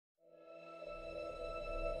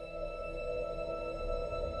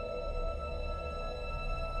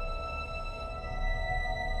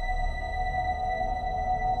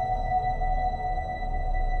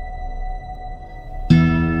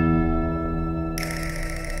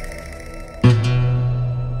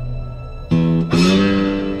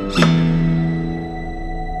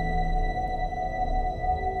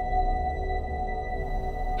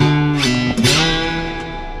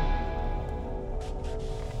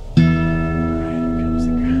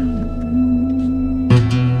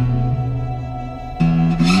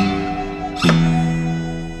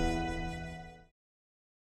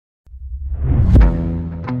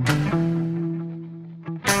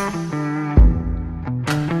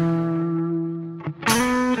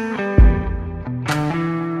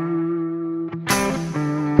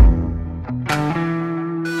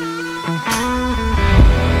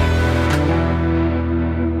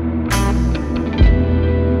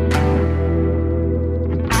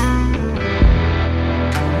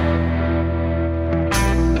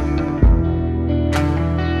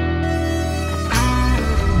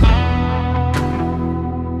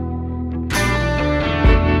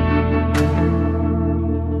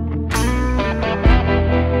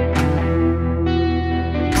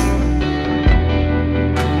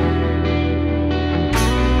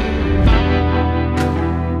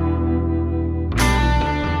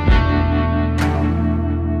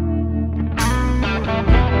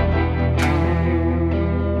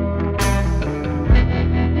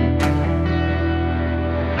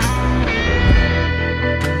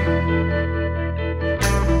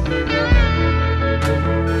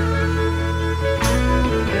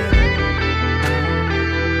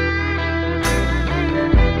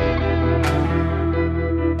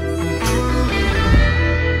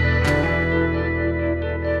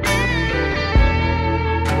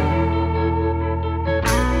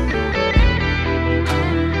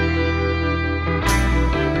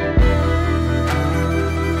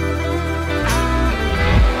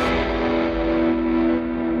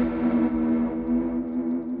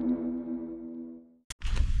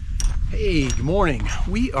Hey, good morning.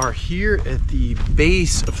 We are here at the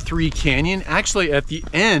base of 3 Canyon, actually at the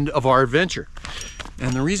end of our adventure.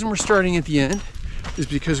 And the reason we're starting at the end is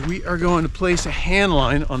because we are going to place a hand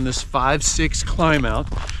line on this 5-6 climb out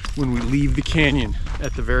when we leave the canyon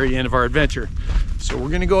at the very end of our adventure. So we're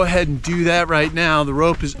gonna go ahead and do that right now. The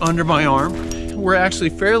rope is under my arm. We're actually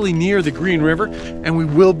fairly near the Green River, and we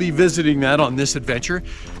will be visiting that on this adventure.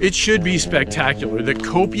 It should be spectacular. The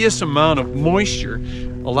copious amount of moisture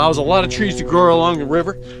allows a lot of trees to grow along the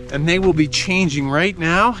river, and they will be changing right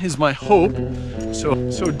now, is my hope. So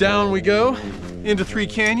down we go into 3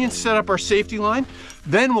 Canyon, set up our safety line.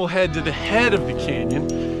 Then we'll head to the head of the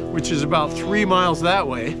canyon, which is about 3 miles that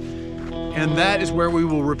way. And that is where we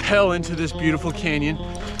will rappel into this beautiful canyon.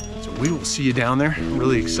 So we will see you down there. I'm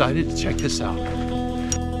really excited to check this out.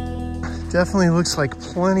 Definitely looks like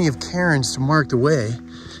plenty of cairns to mark the way.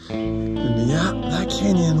 And yeah, that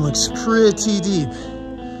canyon looks pretty deep.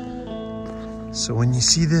 So when you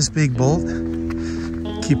see this big bolt,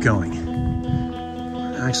 keep going.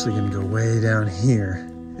 We're actually gonna go way down here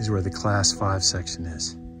is where the class 5 section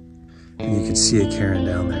is. And you can see a cairn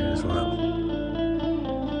down there as well.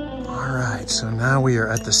 All right, so now we are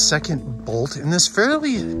at the second bolt in this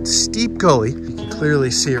fairly steep gully. You can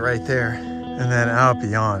clearly see it right there. And then out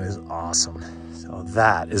beyond is awesome. So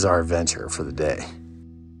that is our adventure for the day.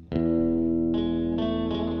 I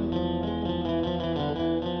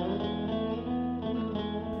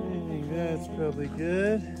think that's probably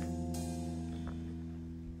good.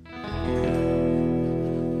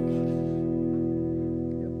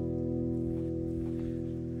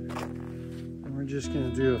 Just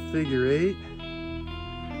gonna do a figure 8.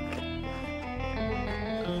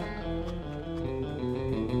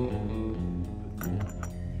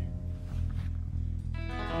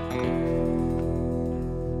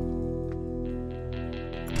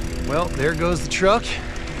 Well, there goes the truck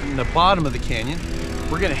in the bottom of the canyon.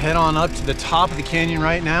 We're gonna head on up to the top of the canyon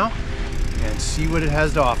right now and see what it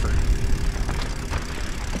has to offer.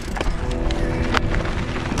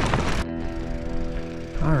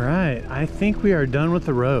 All right, I think we are done with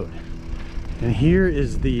the road. And here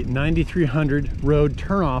is the 9300 road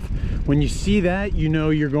turnoff. When you see that, you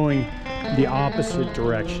know you're going the opposite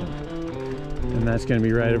direction. And that's gonna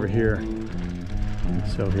be right over here.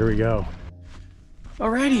 So here we go.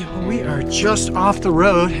 Alrighty, well, we are just off the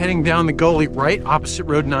road, heading down the gully right opposite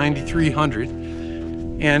road 9300.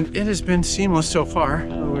 And it has been seamless so far,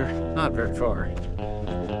 though we're not very far.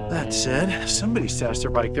 That said, somebody stashed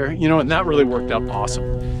their bike there. You know, and that really worked out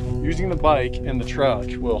awesome. Using the bike and the truck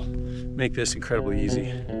will make this incredibly easy.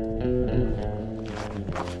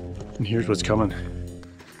 And here's what's coming.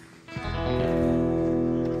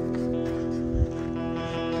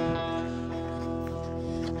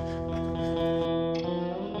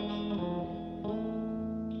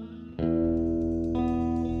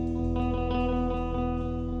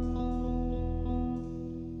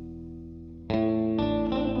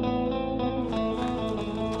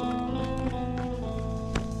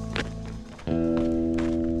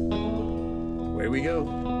 Away we go.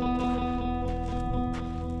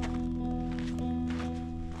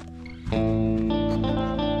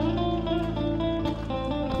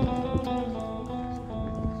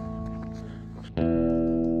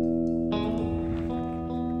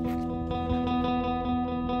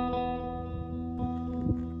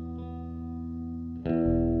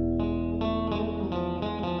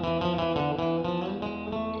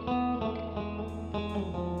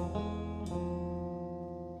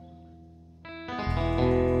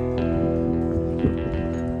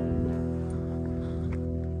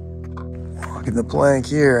 Look at the plank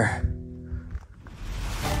here.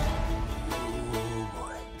 Oh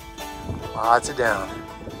boy. Lots of down.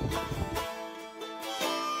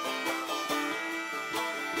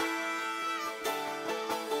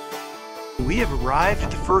 We have arrived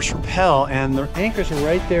at the first rappel, and the anchors are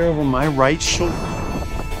right there over my right shoulder.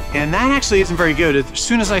 And that actually isn't very good. As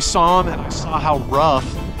soon as I saw them and I saw how rough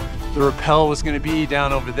the rappel was going to be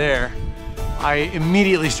down over there, I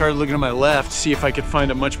immediately started looking to my left to see if I could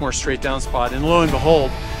find a much more straight down spot. And lo and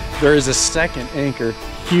behold, there is a second anchor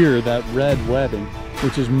here, that red webbing,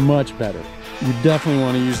 which is much better. You definitely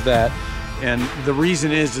want to use that. And the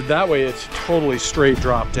reason is that way it's totally straight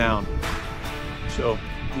drop down. So,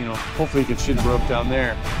 you know, hopefully you can see the rope down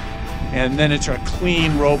there. And then it's a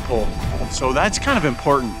clean rope pull. So that's kind of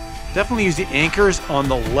important. Definitely use the anchors on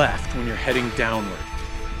the left when you're heading downward.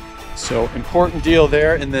 So important deal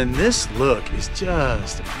there. And then this look is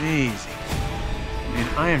just amazing. I mean,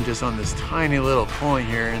 I am just on this tiny little point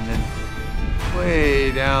here, and then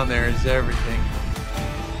way down there is everything.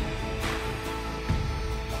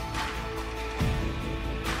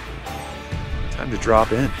 Time to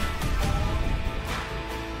drop in.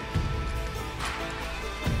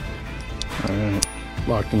 All right,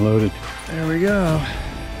 locked and loaded. There we go.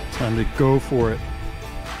 Time to go for it.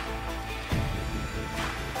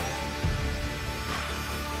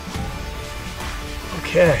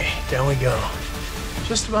 Okay, down we go.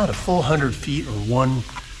 Just about a full 100 feet or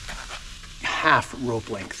 1/2 rope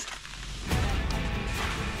length.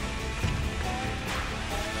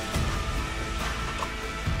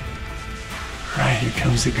 All right, here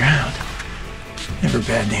comes the ground. Never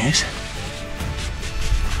bad news.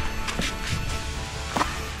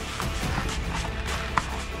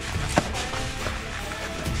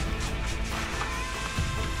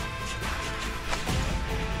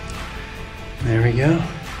 There we go,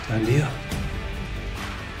 done deal.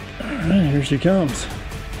 All right, here she comes.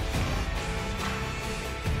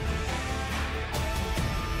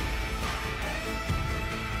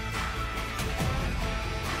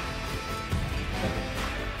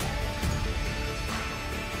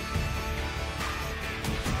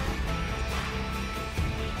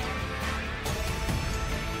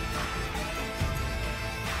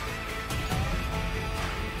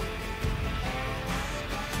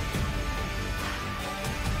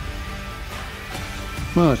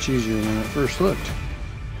 Much easier than it first looked.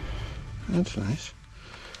 That's nice.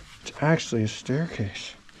 It's actually a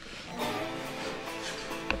staircase.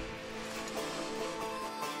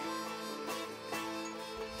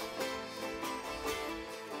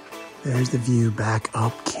 There's the view back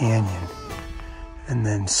up canyon. And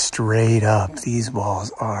then straight up, these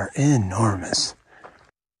walls are enormous.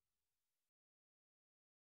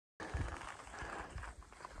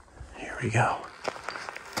 Here we go.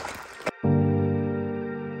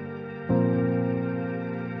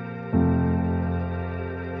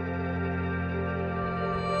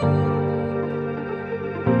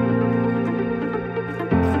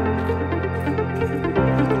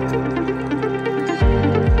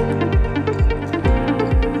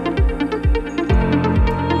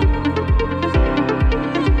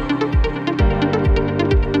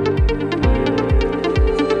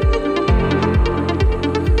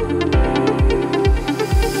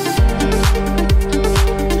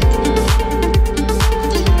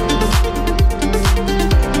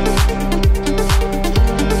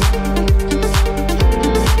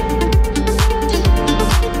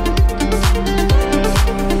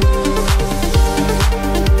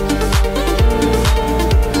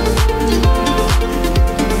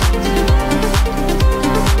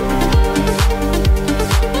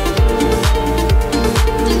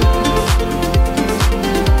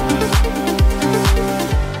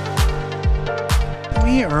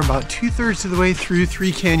 About 2/3 of the way through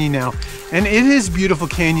Three Canyon now, and it is a beautiful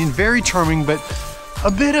canyon, very charming, but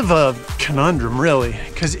a bit of a conundrum really,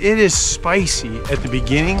 because it is spicy at the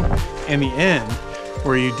beginning and the end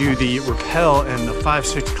where you do the rappel and the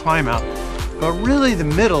 5-6 climb out, but really the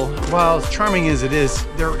middle, while as charming as it is,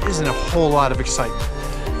 there isn't a whole lot of excitement.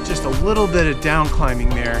 Just a little bit of down climbing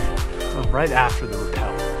there right after the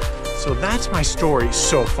rappel. So that's my story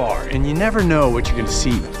so far, and you never know what you're going to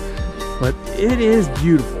see. But it is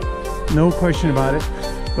beautiful, no question about it.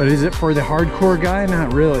 But is it for the hardcore guy?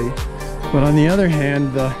 Not really. But on the other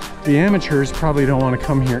hand, the amateurs probably don't want to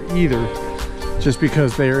come here either, just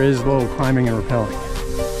because there is a little climbing and rappelling.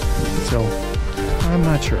 So I'm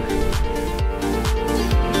not sure.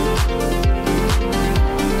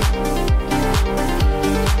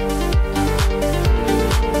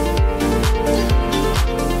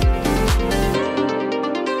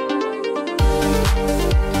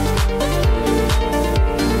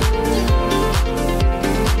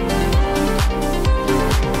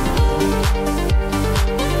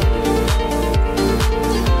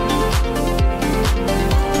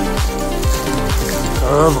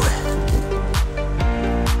 Lovely.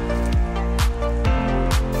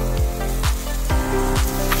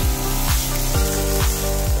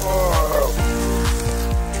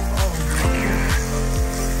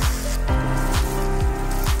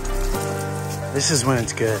 This is when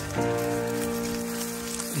it's good.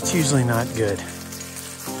 It's usually not good.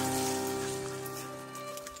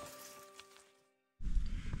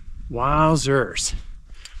 Wowzers.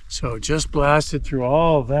 So just blasted through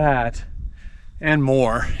all that and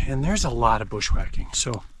more, and there's a lot of bushwhacking,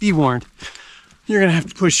 so be warned. You're gonna have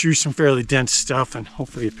to push through some fairly dense stuff, and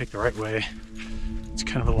hopefully you pick the right way. It's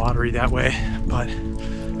kind of a lottery that way, but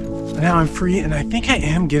now I'm free, and I think I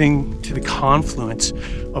am getting to the confluence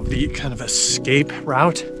of the kind of escape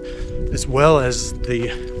route as well as the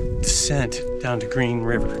descent down to Green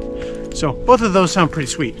River. So both of those sound pretty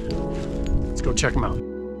sweet. Let's go check them out.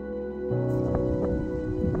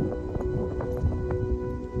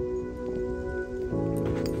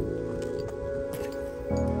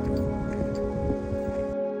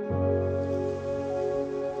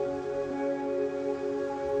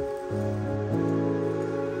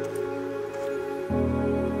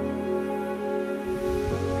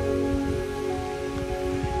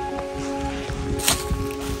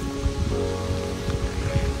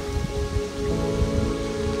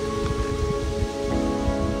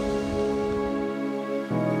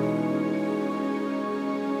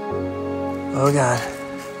 Oh God.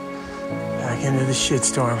 Back into the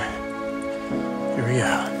shitstorm. Here we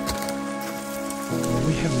go.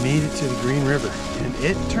 We have made it to the Green River, and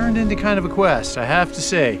it turned into kind of a quest, I have to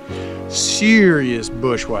say. Serious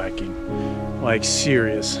bushwhacking, like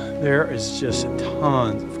serious. There is just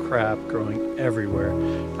tons of crap growing everywhere,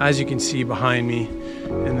 as you can see behind me,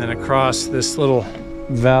 and then across this little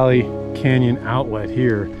valley canyon outlet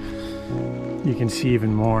here, you can see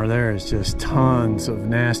even more. There is just tons of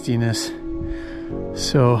nastiness.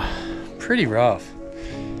 So, pretty rough.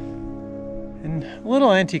 And a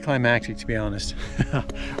little anticlimactic, to be honest.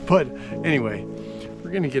 But anyway,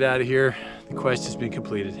 we're gonna get out of here. The quest has been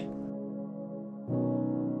completed.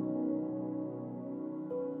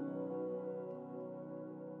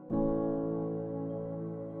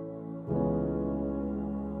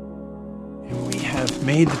 And we have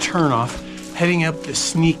made the turnoff, heading up the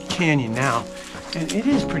Sneak Canyon now. And it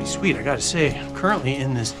is pretty sweet, I gotta say. I'm currently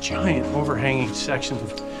in this giant overhanging section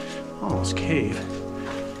of almost cave.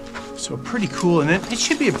 So pretty cool, and then it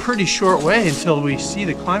should be a pretty short way until we see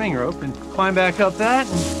the climbing rope and climb back up that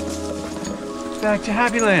and back to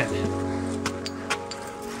Happy Land.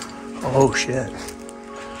 Oh shit.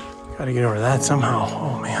 Gotta get over that somehow.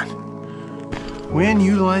 Oh man. When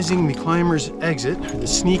utilizing the climber's exit, or the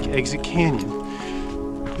Sneak Exit Canyon,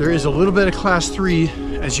 there is a little bit of class 3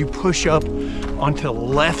 as you push up onto the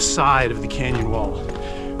left side of the canyon wall.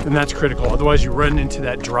 And that's critical, otherwise you run into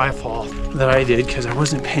that dry fall that I did because I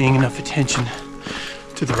wasn't paying enough attention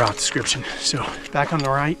to the route description. So back on the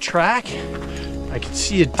right track, I can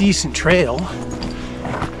see a decent trail.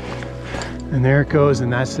 And there it goes,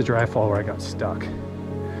 and that's the dry fall where I got stuck.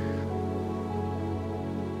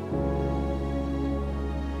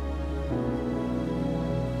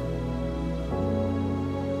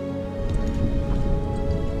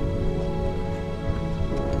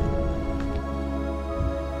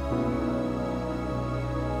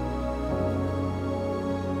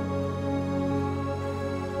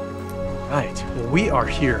 Right, well, we are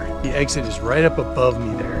here. The exit is right up above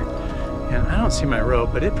me there. And I don't see my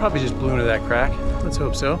rope, but it probably just blew into that crack. Let's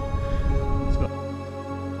hope so.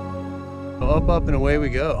 So up, up, and away we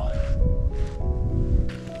go.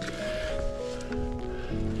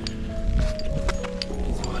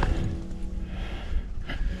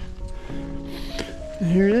 And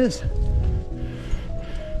here it is.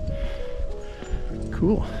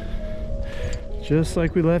 Cool. Just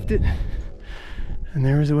like we left it. And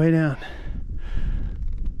there was a way down.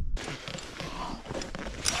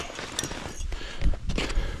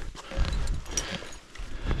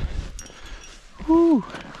 Whew.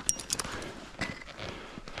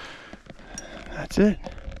 That's it.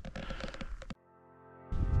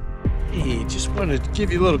 Hey, just wanted to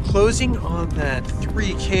give you a little closing on that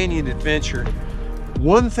 3 canyon adventure.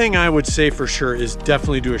 One thing I would say for sure is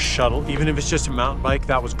definitely do a shuttle, even if it's just a mountain bike.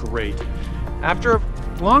 That was great. After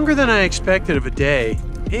longer than I expected of a day,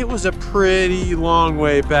 it was a pretty long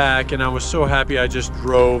way back, and I was so happy I just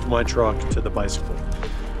drove my truck to the bicycle.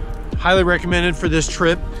 Highly recommended for this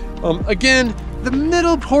trip. Again, the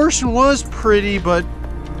middle portion was pretty, but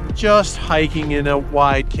just hiking in a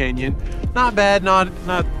wide canyon. Not bad, not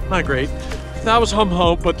great. That was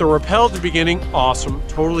hum-ho, but the rappel at the beginning, awesome,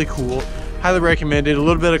 totally cool. Highly recommended. A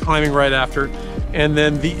little bit of climbing right after, and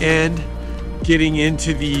then the end, getting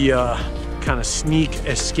into the kind of Sneak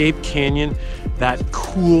Escape Canyon, that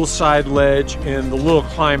cool side ledge, and the little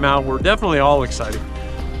climb out were definitely all exciting.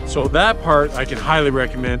 So that part I can highly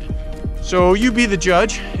recommend. So you be the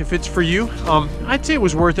judge if it's for you. I'd say it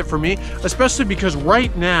was worth it for me, especially because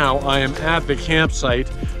right now I am at the campsite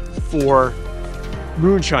for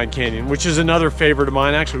Moonshine Canyon, which is another favorite of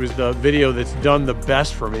mine. Actually, it was the video that's done the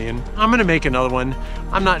best for me, and I'm gonna make another one.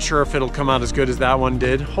 I'm not sure if it'll come out as good as that one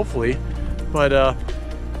did, hopefully, but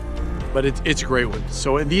it's a great one.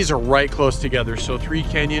 So these are right close together. So 3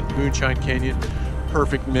 Canyon, Moonshine Canyon,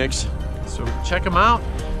 perfect mix. So check them out.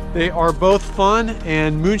 They are both fun,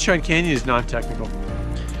 and Moonshine Canyon is non-technical.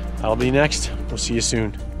 That'll be next. We'll see you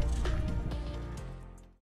soon.